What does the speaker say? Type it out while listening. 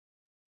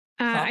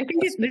I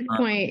think at this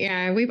point,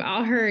 yeah, we've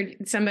all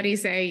heard somebody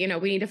say,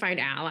 we need to find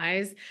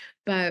allies.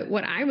 But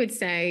what I would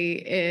say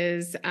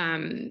is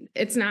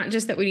it's not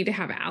just that we need to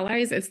have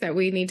allies, it's that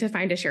we need to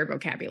find a shared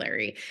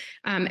vocabulary.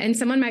 And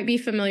someone might be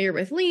familiar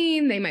with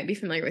lean, they might be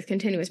familiar with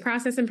continuous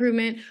process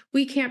improvement.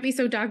 We can't be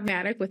so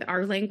dogmatic with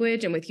our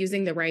language and with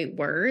using the right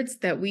words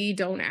that we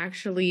don't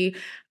actually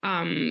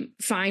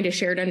find a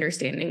shared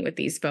understanding with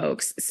these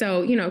folks.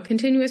 So,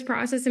 continuous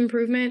process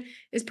improvement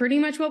is pretty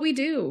much what we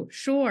do,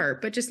 sure,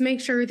 but just make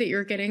sure that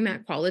you're getting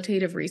that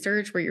qualitative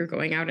research where you're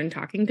going out and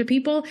talking to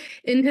people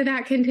into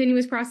that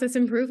continuous process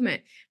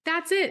improvement.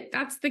 That's it.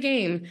 That's the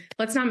game.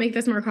 Let's not make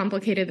this more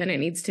complicated than it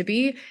needs to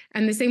be.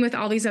 And the same with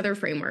all these other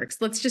frameworks.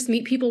 Let's just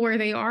meet people where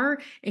they are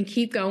and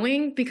keep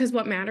going, because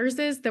what matters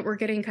is that we're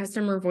getting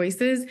customer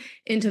voices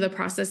into the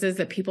processes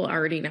that people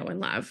already know and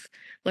love.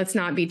 Let's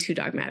not be too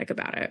dogmatic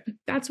about it.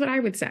 That's what I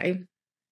would say.